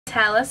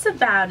Tell us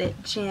about it,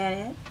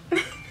 Janet.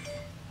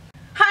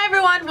 Hi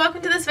everyone,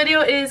 welcome to this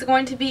video. It is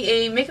going to be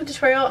a makeup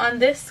tutorial on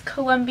this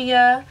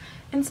Columbia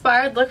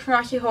inspired look from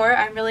Rocky Horror.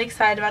 I'm really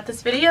excited about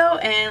this video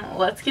and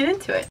let's get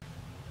into it.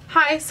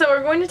 Hi, so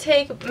we're going to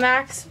take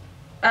MAC's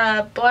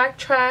Black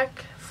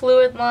Track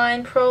Fluid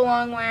Line Pro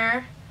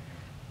Longwear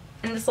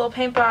and this little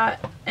paint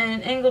pot and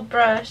an angled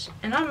brush,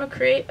 and I'm going to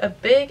create a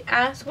big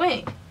ass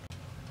wing.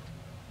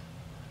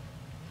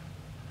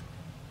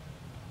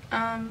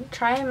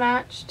 Try and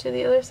match to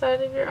the other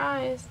side of your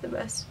eyes the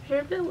best of your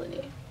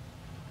ability.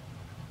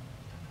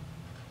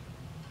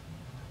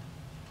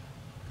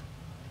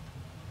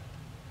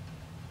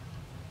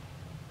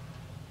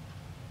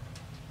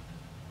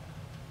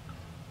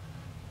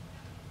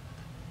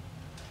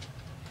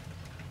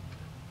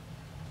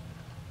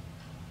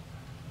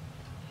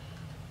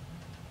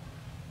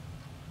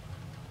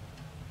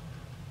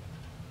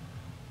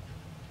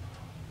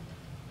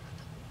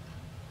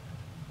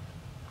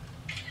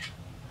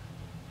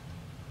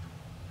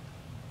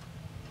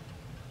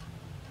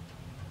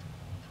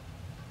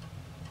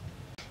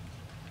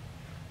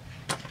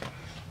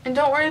 And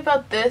don't worry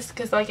about this,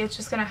 because like it's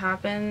just gonna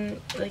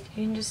happen. Like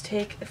you can just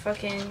take a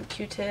fucking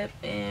Q-tip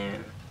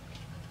and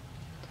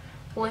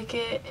lick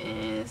it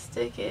and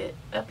stick it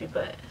up your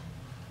butt.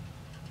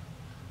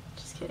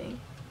 Just kidding.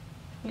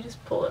 You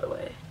just pull it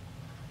away.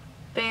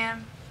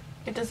 Bam.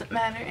 It doesn't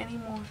matter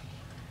anymore.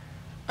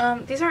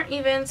 These aren't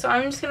even, so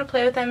I'm just gonna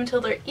play with them until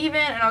they're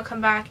even, and I'll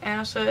come back and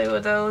I'll show you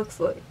what that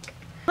looks like.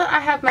 Now that I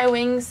have my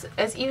wings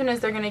as even as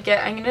they're gonna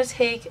get, I'm gonna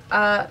take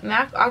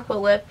MAC Aqua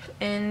Lip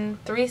in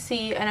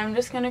 3C and I'm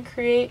just gonna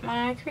create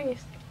my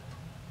crease.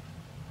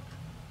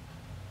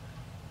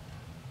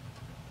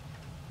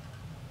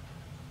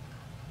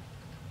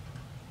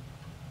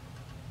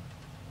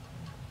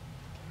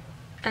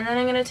 And then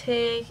I'm gonna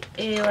take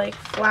a like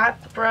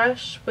flat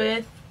brush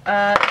with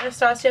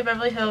Anastasia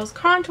Beverly Hills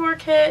Contour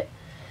Kit,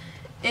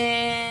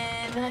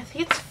 and I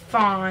think it's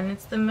Fawn.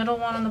 It's the middle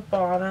one on the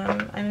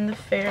bottom. I'm in the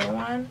fair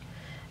one.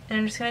 And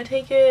I'm just going to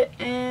take it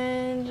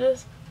and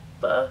just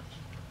buff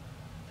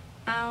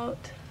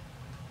out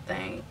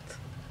things.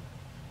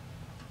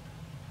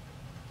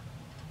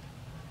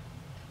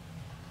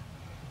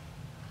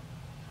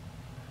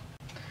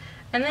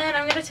 And then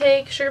I'm going to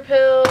take Sugar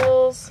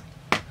Pills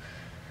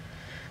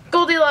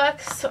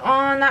Goldilocks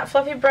on that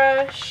fluffy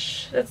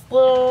brush. It's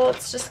little,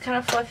 it's just kind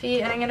of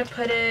fluffy, and I'm going to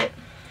put it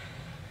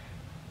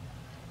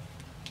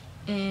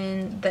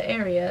in the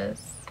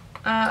areas.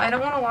 I don't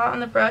want a lot on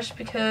the brush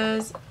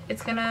because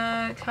it's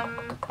gonna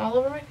come all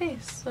over my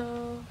face,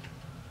 so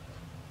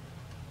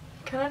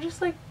kind of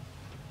just like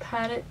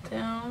pat it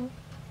down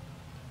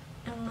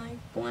and like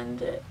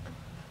blend it.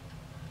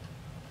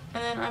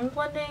 And then I'm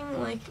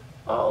blending like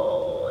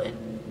all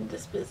in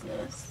this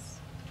business.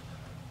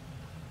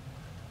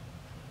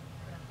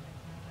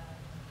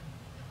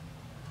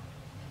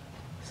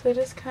 So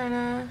just kind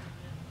of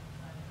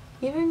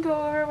even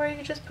go over where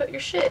you just put your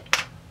shit.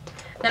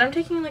 Then I'm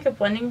taking like a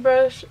blending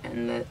brush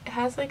and it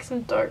has like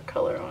some dark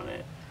color on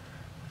it.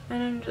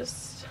 And I'm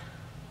just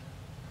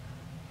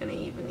gonna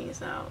even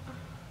these out.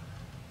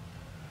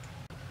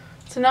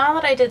 So now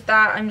that I did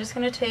that, I'm just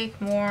gonna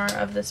take more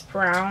of this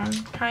brown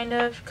kind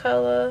of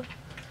color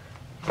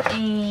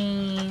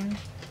and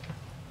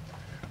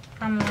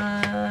I'm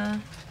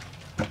gonna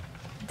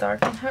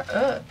darken her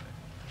up.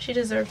 She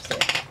deserves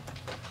it.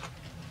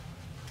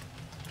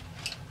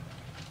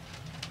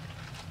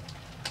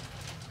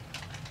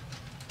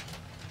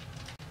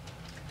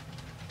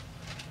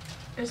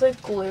 There's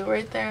like glue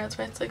right there, that's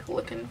why it's like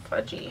looking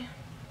fudgy.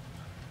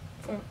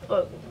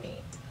 Oh, me.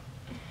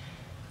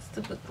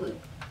 Stupid glue.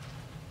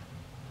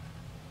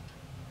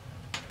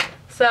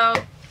 So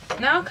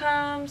now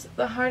comes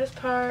the hardest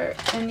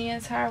part in the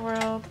entire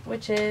world,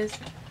 which is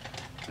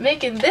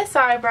making this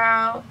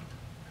eyebrow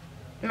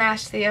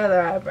match the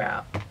other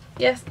eyebrow.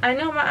 Yes, I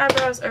know my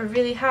eyebrows are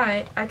really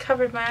high. I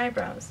covered my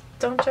eyebrows.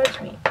 Don't judge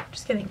me.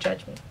 Just kidding,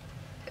 judge me.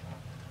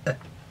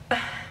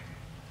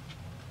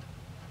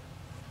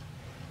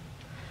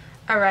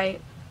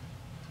 Alright,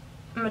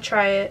 I'm gonna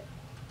try it.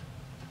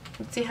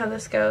 Let's see how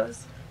this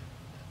goes.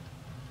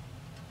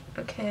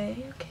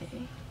 Okay.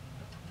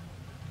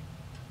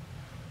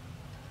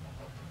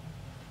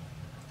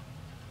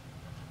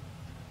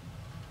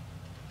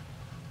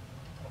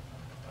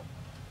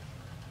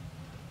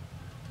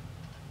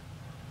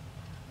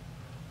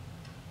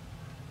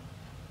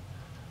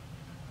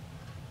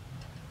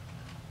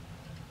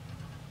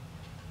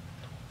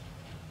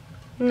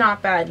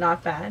 Not bad,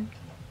 not bad.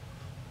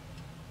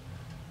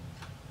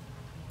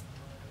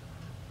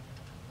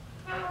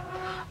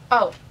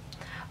 Oh,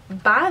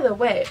 by the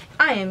way,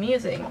 I am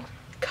using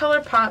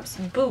ColourPop's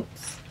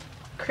Boots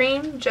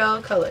Cream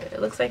Gel Color. It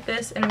looks like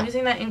this, and I'm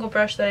using that angle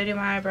brush that I do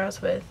my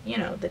eyebrows with. You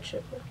know, the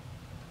chipper.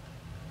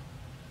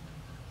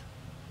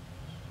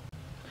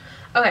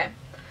 Okay,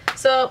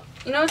 so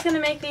you know what's going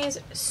to make these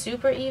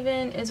super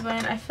even is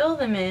when I fill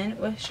them in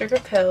with Sugar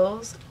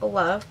Pills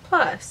Love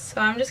Plus.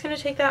 So I'm just going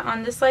to take that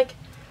on this like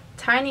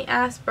tiny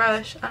ass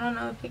brush. I don't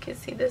know if you can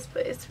see this,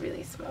 but it's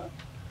really small.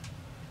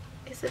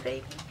 It's a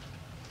baby.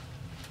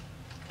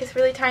 It's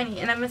really tiny.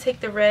 And I'm going to take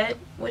the red,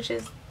 which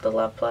is the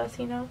Love Plus,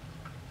 you know,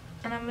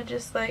 and I'm going to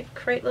just like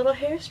create little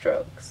hair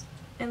strokes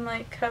and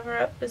like cover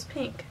up this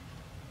pink.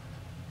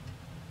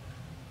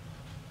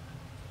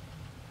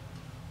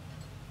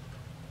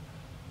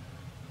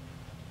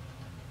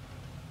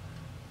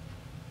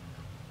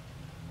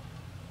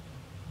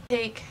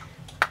 Take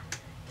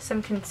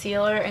some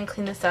concealer and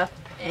clean this up,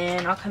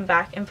 and I'll come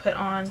back and put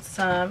on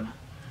some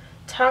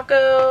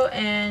taco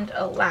and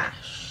a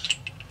lash.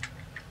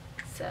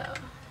 So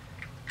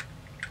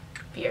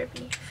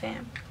BRB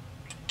fam.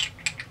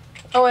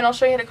 Oh, and I'll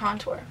show you how to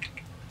contour.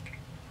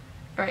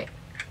 Alright,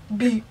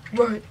 be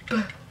right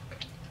back.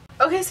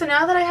 Okay, so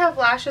now that I have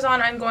lashes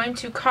on, I'm going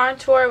to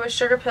contour with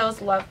Sugar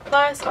Pills Love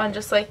Plus on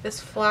just like this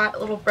flat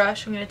little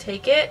brush. I'm going to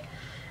take it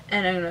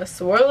and I'm going to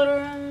swirl it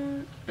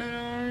around,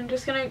 and I'm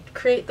just going to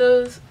create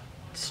those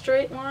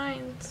straight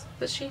lines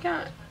that she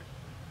got.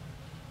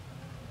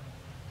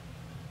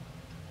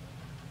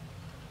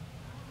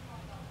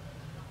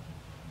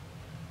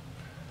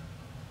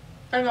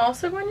 I'm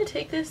also going to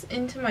take this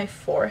into my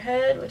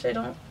forehead, which I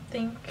don't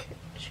think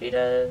she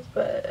does,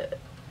 but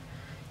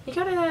you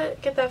gotta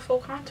get that full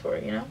contour,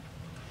 you know?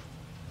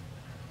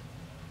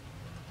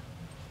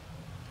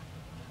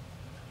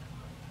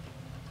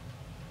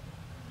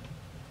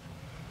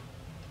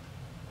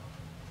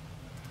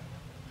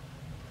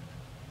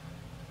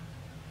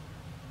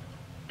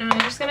 And I'm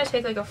just gonna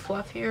take like a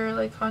fluffier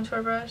like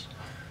contour brush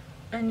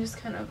and just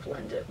kind of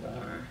blend it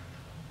more.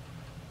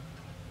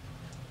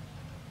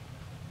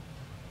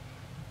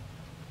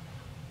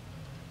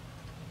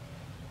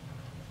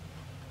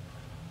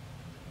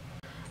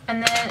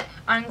 And then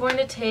I'm going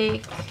to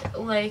take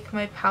like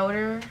my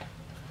powder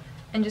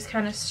and just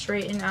kind of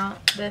straighten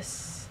out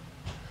this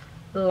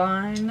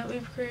line that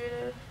we've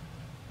created.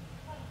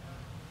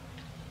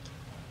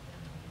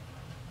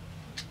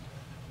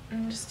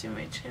 And just do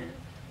my chin.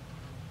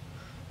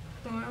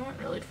 Oh, I went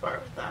really far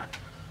with that.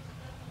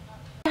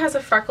 She has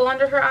a freckle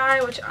under her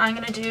eye, which I'm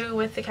going to do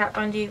with the Kat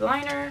Von D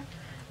liner.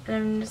 And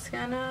I'm just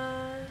going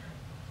to...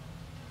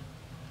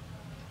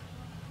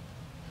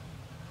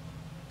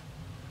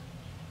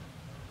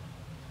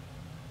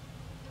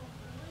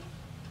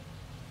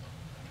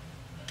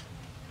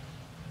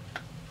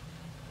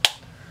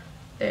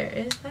 There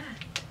is that.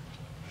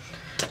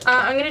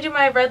 I'm going to do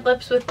my red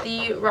lips with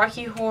the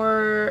Rocky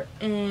Horror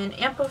in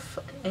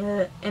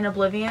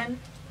Oblivion.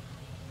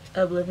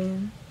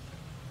 Oblivion.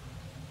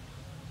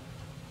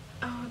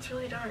 Oh, it's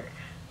really dark.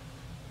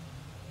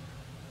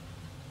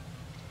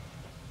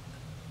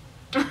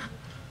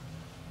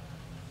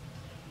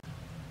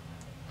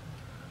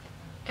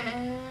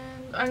 And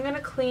I'm going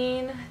to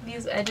clean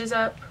these edges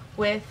up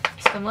with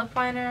some lip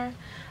liner,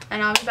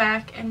 and I'll be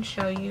back and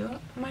show you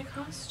my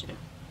costume.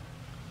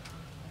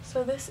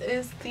 So this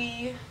is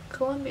the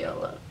Columbia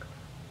look.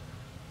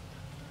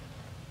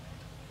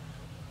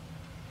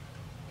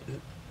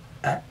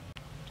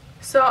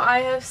 So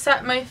I have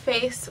set my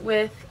face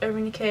with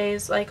Urban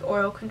Decay's like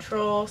oil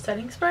control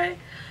setting spray,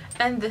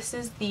 and this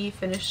is the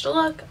finished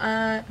look.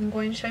 I'm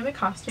going to show you my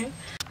costume.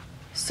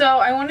 So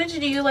I wanted to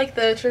do like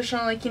the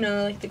traditional, like, you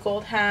know, like the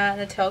gold hat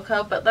and the tail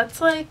coat, but that's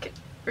like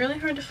really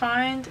hard to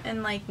find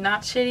and like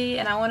not shitty,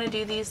 and I want to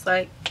do these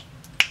like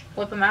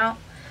whip them out.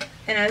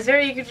 And I was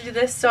very eager to do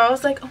this, so I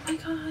was like, oh my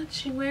god,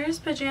 she wears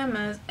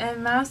pajamas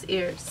and mouse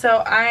ears. So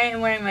I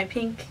am wearing my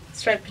pink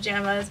striped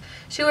pajamas.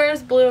 She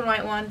wears blue and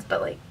white ones, but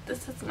like,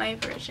 this is my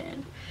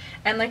version.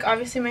 And like,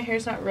 obviously my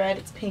hair's not red,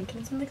 it's pink,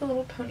 and it's in like a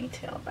little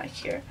ponytail back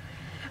here.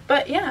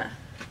 But yeah,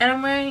 and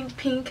I'm wearing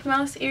pink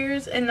mouse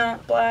ears and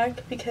not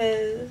black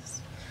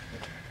because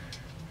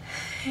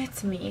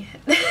it's me.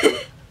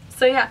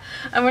 So yeah,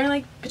 I'm wearing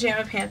like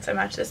pajama pants, I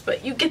match this,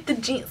 but you get the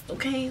jeans,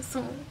 okay?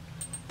 So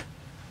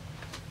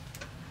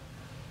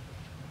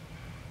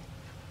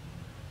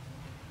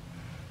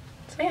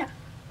yeah.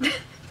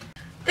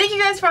 Thank you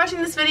guys for watching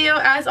this video.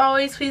 As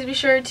always, please be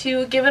sure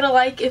to give it a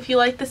like if you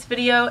like this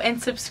video,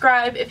 and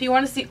subscribe if you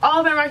want to see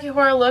all of my Rocky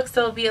Horror looks.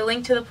 There will be a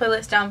link to the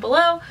playlist down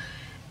below,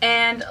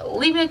 and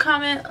leave me a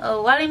comment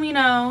letting me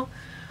know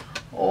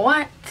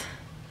what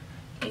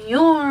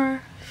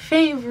your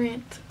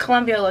favorite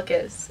Columbia look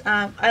is.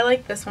 I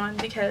like this one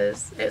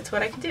because it's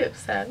what I can do,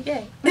 so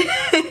yay.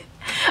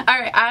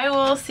 Alright, I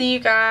will see you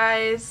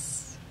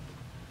guys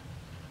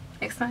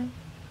next time.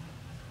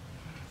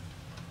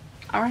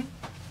 Alright.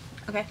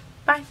 Okay.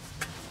 Bye.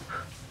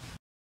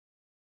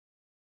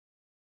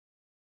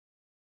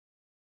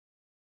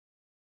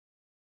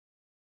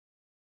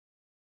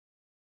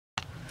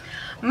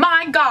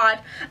 My god,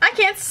 I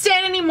can't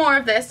stand any more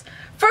of this.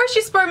 First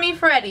you spur me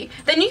for Eddie,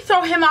 then you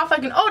throw him off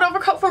like an old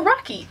overcoat for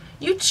Rocky.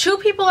 You chew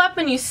people up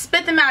and you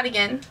spit them out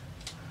again.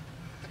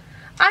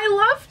 I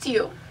loved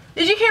you.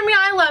 Did you hear me?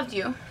 I loved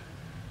you.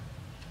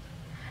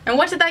 And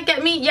what did that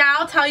get me? Yeah,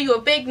 I'll tell you,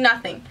 a big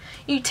nothing.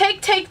 You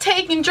take,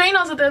 and drain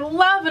us of their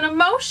love and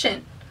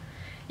emotion.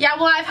 Yeah,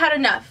 well, I've had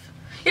enough.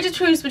 You have to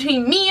choose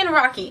between me and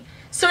Rocky,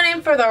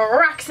 surname for the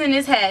rocks in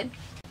his head.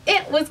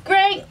 It was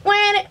great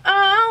when it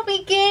all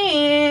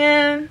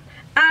began.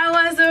 I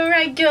was a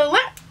regular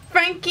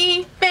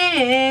Frankie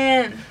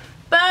fan,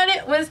 but it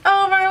it was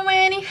over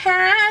when he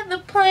had the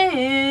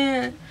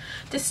plan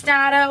to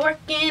start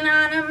working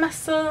on a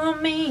muscle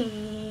on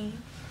me.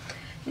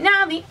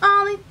 Now the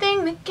only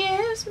thing that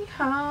gives me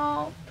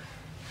hope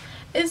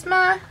is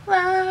my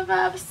love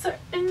of a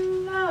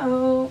certain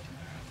note.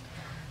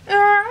 A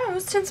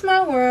rose tints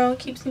my world,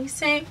 keeps me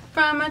safe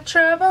from my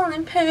trouble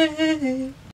and pain.